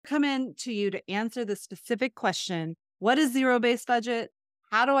come in to you to answer the specific question, what is zero-based budget?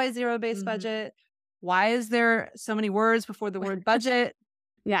 How do I zero-based budget? Why is there so many words before the word budget?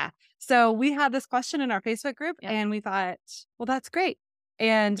 Yeah. So we had this question in our Facebook group and we thought, well, that's great.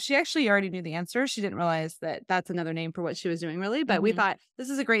 And she actually already knew the answer. She didn't realize that that's another name for what she was doing really. But we thought this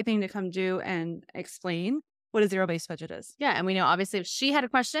is a great thing to come do and explain what a zero-based budget is. Yeah. And we know obviously if she had a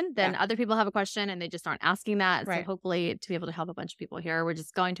question, then other people have a question and they just aren't asking that. Right. So hopefully to be able to help a bunch of people here, we're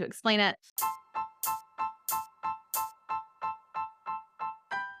just going to explain it.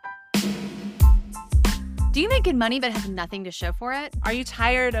 Do you make good money but have nothing to show for it? Are you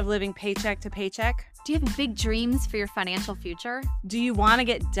tired of living paycheck to paycheck? Do you have big dreams for your financial future? Do you want to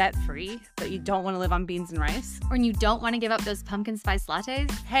get debt-free, but you don't want to live on beans and rice? Or you don't want to give up those pumpkin spice lattes?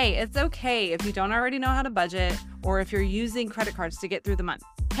 Hey, it's okay if you don't already know how to budget or if you're using credit cards to get through the month.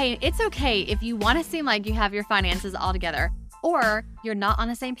 Hey, it's okay if you want to seem like you have your finances all together or you're not on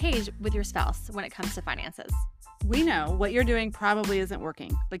the same page with your spouse when it comes to finances. We know what you're doing probably isn't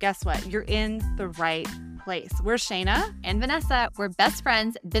working, but guess what? You're in the right place. We're Shayna and Vanessa. We're best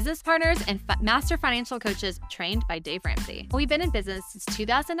friends, business partners, and master financial coaches trained by Dave Ramsey. We've been in business since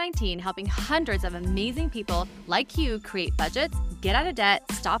 2019, helping hundreds of amazing people like you create budgets, get out of debt,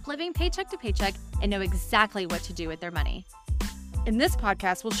 stop living paycheck to paycheck, and know exactly what to do with their money. In this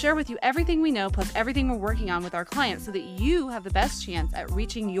podcast, we'll share with you everything we know plus everything we're working on with our clients so that you have the best chance at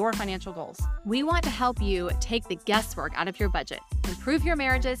reaching your financial goals. We want to help you take the guesswork out of your budget, improve your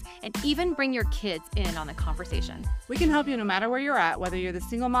marriages, and even bring your kids in on the conversation. We can help you no matter where you're at, whether you're the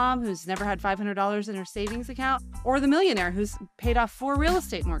single mom who's never had $500 in her savings account or the millionaire who's paid off 4 real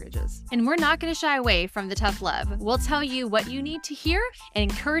estate mortgages. And we're not going to shy away from the tough love. We'll tell you what you need to hear and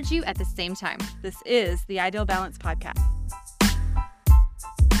encourage you at the same time. This is the Ideal Balance Podcast.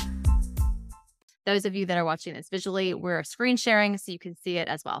 Those of you that are watching this visually, we're screen sharing so you can see it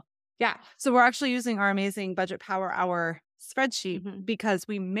as well. Yeah. So we're actually using our amazing Budget Power Hour spreadsheet because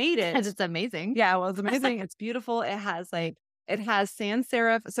we made it. Because it's amazing. Yeah. Well, it's amazing. It's beautiful. It has sans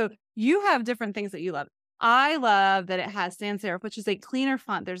serif. So you have different things that you love. I love that it has sans serif, which is a cleaner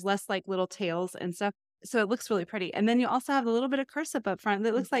font. There's less little tails and stuff. So it looks really pretty. And then you also have a little bit of cursive up front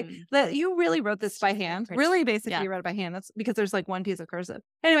that looks like that you really wrote this by hand. Really basically wrote it by hand. That's because there's one piece of cursive.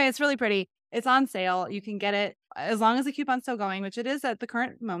 Anyway, it's really pretty. It's on sale. You can get it as long as the coupon's still going, which it is at the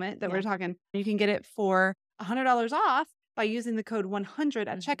current moment that we're talking. You can get it for $100 off by using the code 100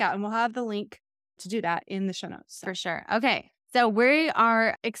 at checkout. And we'll have the link to do that in the show notes. For sure. Okay. So we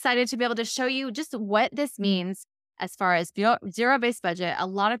are excited to be able to show you just what this means as far as zero-based budget. A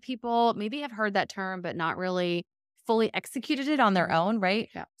lot of people maybe have heard that term, but not really fully executed it on their own, right?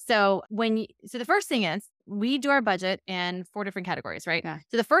 Yeah. So so the first thing is we do our budget in 4 different categories, right? Yeah.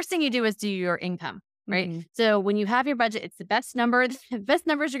 So the first thing you do is do your income, right? So when you have your budget, it's the best number. The best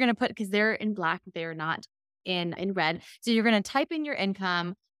numbers you're going to put because they're in black, they're not in red. So you're going to type in your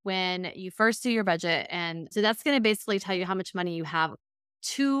income when you first do your budget. And so that's going to basically tell you how much money you have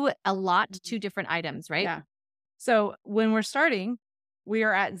to allot to 2 different items, right? Yeah. So when we're starting, we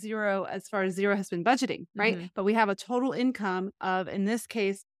are at zero as far as zero has been budgeting, right? But we have a total income of, in this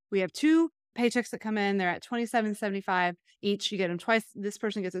case, we have 2 paychecks that come in. They're at $27.75 each. You get them twice. This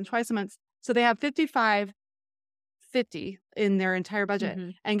person gets them twice a month. So they have $55.50 in their entire budget.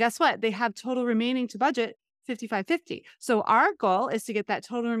 And guess what? They have total remaining to budget $55.50. So our goal is to get that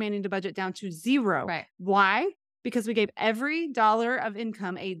total remaining to budget down to 0. Right. Why? Because we gave every dollar of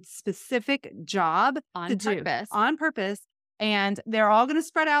income a specific job on purpose. And they're all going to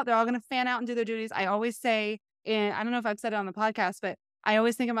spread out. They're all going to fan out and do their duties. I always say, and I don't know if I've said it on the podcast, but I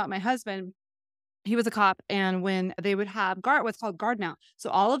always think about my husband. He was a cop, and when they would have what's called guard mount.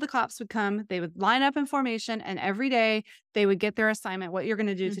 So all of the cops would come, they would line up in formation, and every day they would get their assignment, what you're going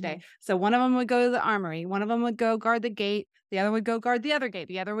to do today. So one of them would go to the armory. One of them would go guard the gate. The other would go guard the other gate.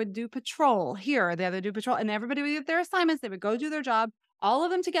 The other would do patrol here. The other do patrol. And everybody would get their assignments. They would go do their job. All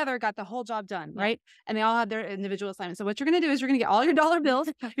of them together got the whole job done, right? And they all had their individual assignments. So what you're going to do is you're going to get all your dollar bills.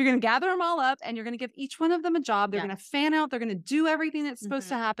 You're going to gather them all up, and you're going to give each one of them a job. They're going to fan out. They're going to do everything that's supposed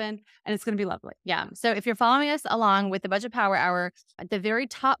to happen, and it's going to be lovely. Yeah. So if you're following us along with the Budget Power Hour, at the very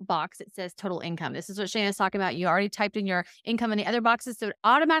top box, it says total income. This is what Shayna's talking about. You already typed in your income in the other boxes, so it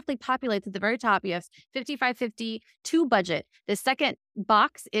automatically populates at the very top. You have $55.50 to budget. The second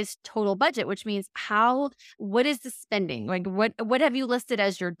box is total budget, which means what is the spending? Like what have you listed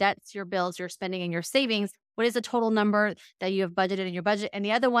as your debts, your bills, your spending, and your savings? What is the total number that you have budgeted in your budget? And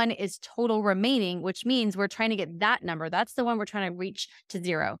the other one is total remaining, which means we're trying to get that number. That's the one we're trying to reach to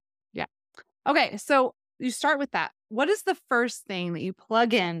 0. Yeah. Okay. So you start with that. What is the first thing that you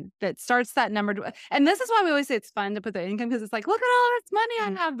plug in that starts that number? And this is why we always say it's fun to put the income, because it's like, look at all this money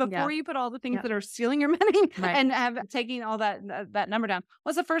I have Yeah. before you put all the things Yep. that are stealing your money Right. and have taking all that number down.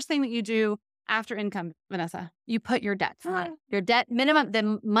 What's the first thing that you do after income, Vanessa? You put your debt, your debt minimum,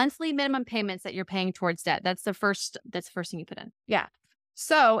 the monthly minimum payments that you're paying towards debt. That's the first thing you put in. Yeah.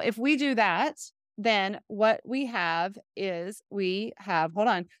 So if we do that, then what we have is hold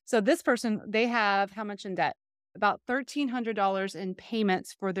on. So this person, they have how much in debt? About $1,300 in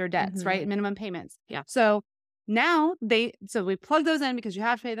payments for their debts, right? Minimum payments. Yeah. So now we plug those in because you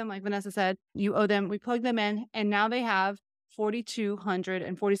have to pay them. Like Vanessa said, you owe them, we plug them in, and now they have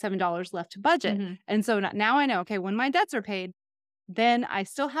 $4,247 left to budget. And so now I know, okay, when my debts are paid, then I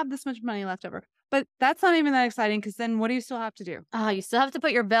still have this much money left over. But that's not even that exciting, because then what do you still have to do? You still have to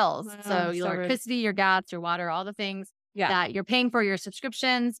put your bills. So so your rude. electricity, your gas, your water, all the things Yeah. that you're paying for, your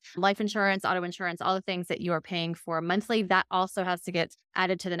subscriptions, life insurance, auto insurance, all the things that you are paying for monthly, that also has to get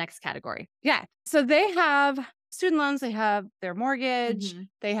added to the next category. Yeah. So they have student loans, they have their mortgage,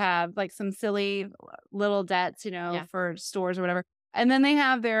 they have like some silly little debts, for stores or whatever. And then they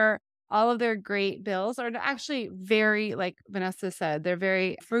have all of their great bills are actually very, like Vanessa said, they're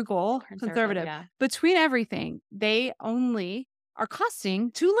very frugal, conservative. Yeah. Between everything, they only are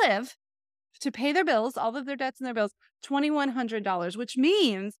costing to live, to pay their bills, all of their debts and their bills, $2,100, which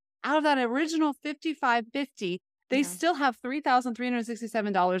means out of that original $5,550, they still have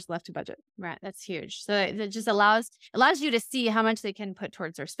 $3,367 left to budget. Right. That's huge. So it just allows you to see how much they can put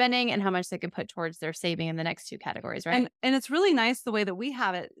towards their spending and how much they can put towards their saving in the next two categories, right? And it's really nice the way that we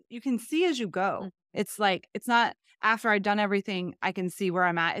have it. You can see as you go. It's like, it's not after I've done everything, I can see where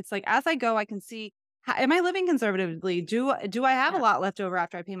I'm at. It's like, as I go, I can see, am I living conservatively? Do I have a lot left over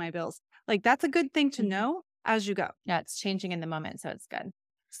after I pay my bills? Like, that's a good thing to know as you go. Yeah. It's changing in the moment. So it's good.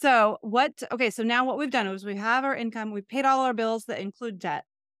 So so now what we've done is we have our income, we've paid all our bills that include debt.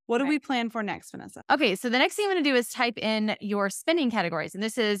 What do we plan for next, Vanessa? Okay, so the next thing I'm going to do is type in your spending categories. And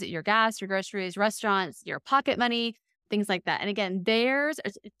this is your gas, your groceries, restaurants, your pocket money, things like that. And again,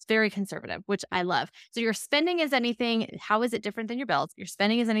 it's very conservative, which I love. So your spending is anything, how is it different than your bills? Your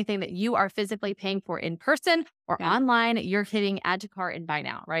spending is anything that you are physically paying for in person or online. You're hitting add to cart and buy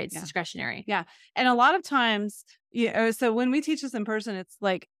now, right? It's discretionary. Yeah. And a lot of times, so when we teach this in person, it's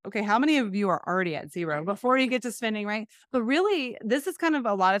like, okay, how many of you are already at zero before you get to spending, right? But really, this is kind of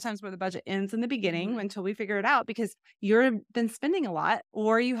a lot of times where the budget ends in the beginning until we figure it out, because you've been spending a lot,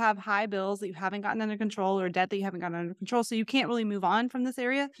 or you have high bills that you haven't gotten under control, or debt that you haven't gotten under control. So you can't really move on from this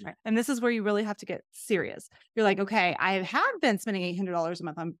area. Right. And this is where you really have to get serious. You're like, okay, I have been spending $800 a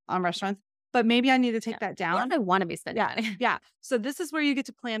month on restaurants, but maybe I need to take that down. I want to be spending money. Yeah. So this is where you get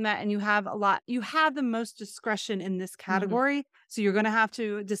to plan that, and you have the most discretion in this category. So you're going to have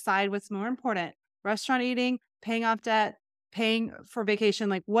to decide what's more important: restaurant eating, paying off debt, paying for vacation.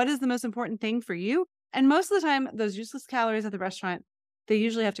 Like, what is the most important thing for you? And most of the time, those useless calories at the restaurant, they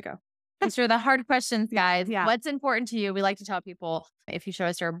usually have to go. Answer the hard questions, guys. Yeah. What's important to you? We like to tell people, if you show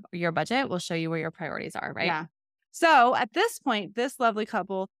us your budget, we'll show you where your priorities are, right? Yeah. So at this point, this lovely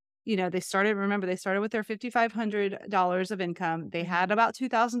couple, they started with their $5,500 of income. They had about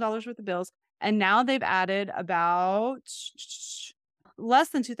 $2,000 worth of bills, and now they've added about less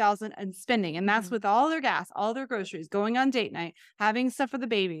than $2,000 in spending. And that's with all their gas, all their groceries, going on date night, having stuff for the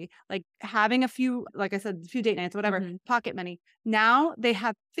baby, like having a few, like I said, a few date nights, whatever, pocket money. Now they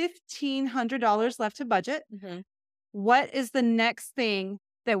have $1,500 left to budget. What is the next thing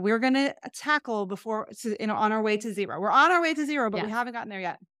that we're going to tackle on our way to zero? We're on our way to zero, but we haven't gotten there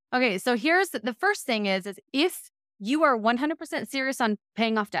yet. Okay, so here's the first thing is if you are 100% serious on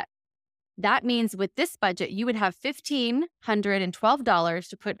paying off debt, that means with this budget, you would have $1,512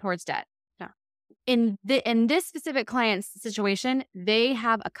 to put towards debt. Yeah. In this specific client's situation, they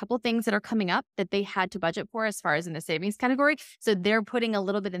have a couple things that are coming up that they had to budget for as far as in the savings category. So they're putting a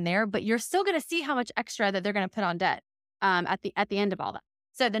little bit in there, but you're still going to see how much extra that they're going to put on debt at the end of all that.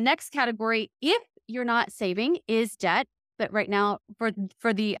 So the next category, if you're not saving, is debt. But right now, for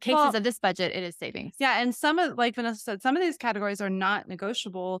the cases of this budget, it is savings. Yeah. And like Vanessa said, some of these categories are not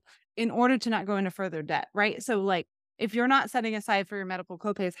negotiable in order to not go into further debt, right? So like, if you're not setting aside for your medical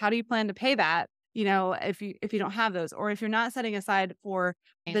copays, how do you plan to pay that? If you don't have those, or if you're not setting aside for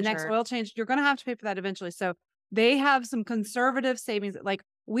the next oil change, you're going to have to pay for that eventually. So they have some conservative savings. Like,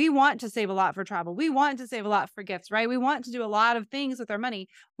 we want to save a lot for travel. We want to save a lot for gifts, right? We want to do a lot of things with our money.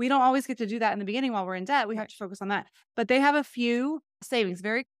 We don't always get to do that in the beginning while we're in debt. We have to focus on that. But they have a few savings,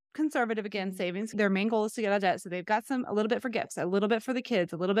 very conservative, again, savings. Their main goal is to get out of debt. So they've got a little bit for gifts, a little bit for the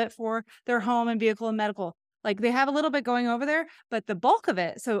kids, a little bit for their home and vehicle and medical. Like they have a little bit going over there, but the bulk of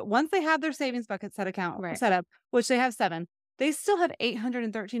it. So once they have their savings bucket set up, which they have 7, they still have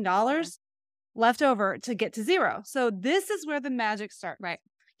 $813 left over to get to 0. So this is where the magic starts. Right.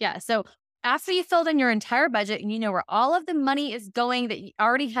 Yeah. So after you filled in your entire budget and you know where all of the money is going that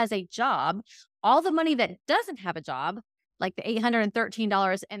already has a job, all the money that doesn't have a job, like the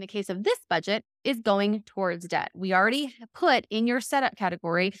 $813 in the case of this budget, is going towards debt. We already put in your setup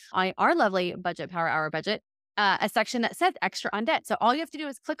category on our lovely Budget Power Hour budget a section that says extra on debt. So all you have to do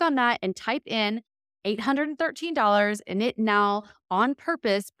is click on that and type in $813, and it now on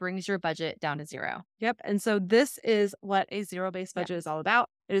purpose brings your budget down to 0. Yep. And so this is what a zero-based budget is all about.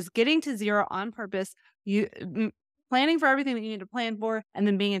 It is getting to 0 on purpose. Planning for everything that you need to plan for, and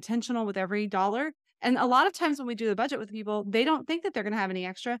then being intentional with every dollar. And a lot of times when we do the budget with people, they don't think that they're going to have any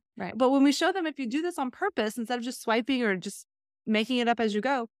extra. Right. But when we show them, if you do this on purpose, instead of just swiping or just making it up as you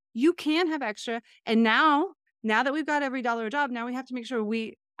go, you can have extra. And now that we've got every dollar a job, now we have to make sure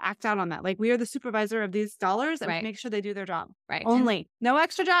we act out on that. Like we are the supervisor of these dollars and make sure they do their job. Right. Only no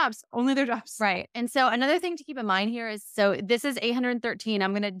extra jobs, only their jobs. Right. And so another thing to keep in mind here is, so this is $813.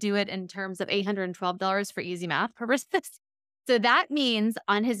 I'm going to do it in terms of $812 for easy math purposes. So that means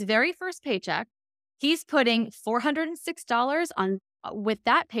on his very first paycheck, he's putting $406 on with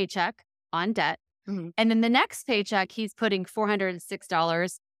that paycheck on debt. Mm-hmm. And then the next paycheck, he's putting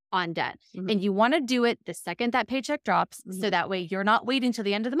 $406 on debt. Mm-hmm. And you want to do it the second that paycheck drops. Mm-hmm. So that way you're not waiting till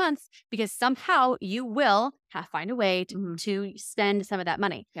the end of the month, because somehow you will find a way to spend some of that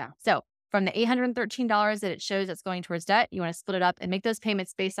money. Yeah. So from the $813 that it shows that's going towards debt, you want to split it up and make those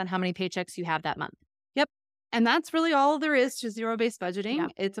payments based on how many paychecks you have that month. Yep. And that's really all there is to zero-based budgeting. Yeah.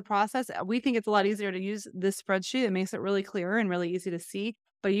 It's a process. We think it's a lot easier to use this spreadsheet. It makes it really clear and really easy to see.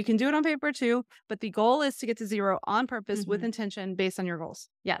 But you can do it on paper too. But the goal is to get to 0 on purpose with intention based on your goals.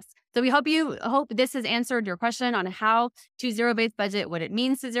 Yes. So we hope this has answered your question on how to zero-based budget, what it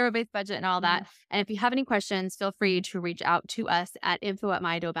means to zero-based budget and all that. And if you have any questions, feel free to reach out to us at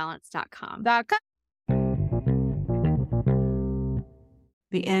info@myidealbalance.com.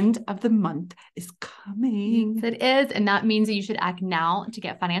 The end of the month is coming. Yes, it is. And that means that you should act now to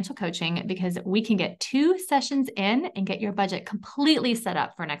get financial coaching, because we can get 2 sessions in and get your budget completely set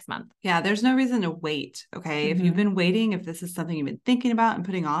up for next month. Yeah, there's no reason to wait. Okay. If you've been waiting, if this is something you've been thinking about and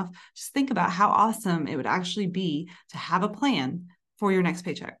putting off, just think about how awesome it would actually be to have a plan for your next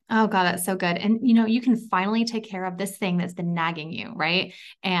paycheck. Oh God, that's so good. And you can finally take care of this thing that's been nagging you, right?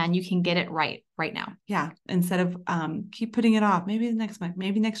 And you can get it right now. Yeah. Instead of keep putting it off, maybe the next month,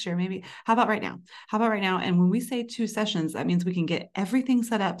 maybe next year, maybe how about right now? How about right now? And when we say 2 sessions, that means we can get everything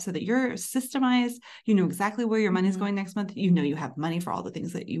set up so that you're systemized. You know exactly where your money's going next month. You have money for all the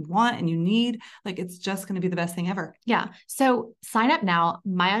things that you want and you need. Like, it's just going to be the best thing ever. Yeah. So sign up now,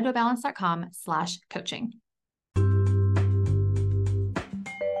 myidealbalance.com/coaching.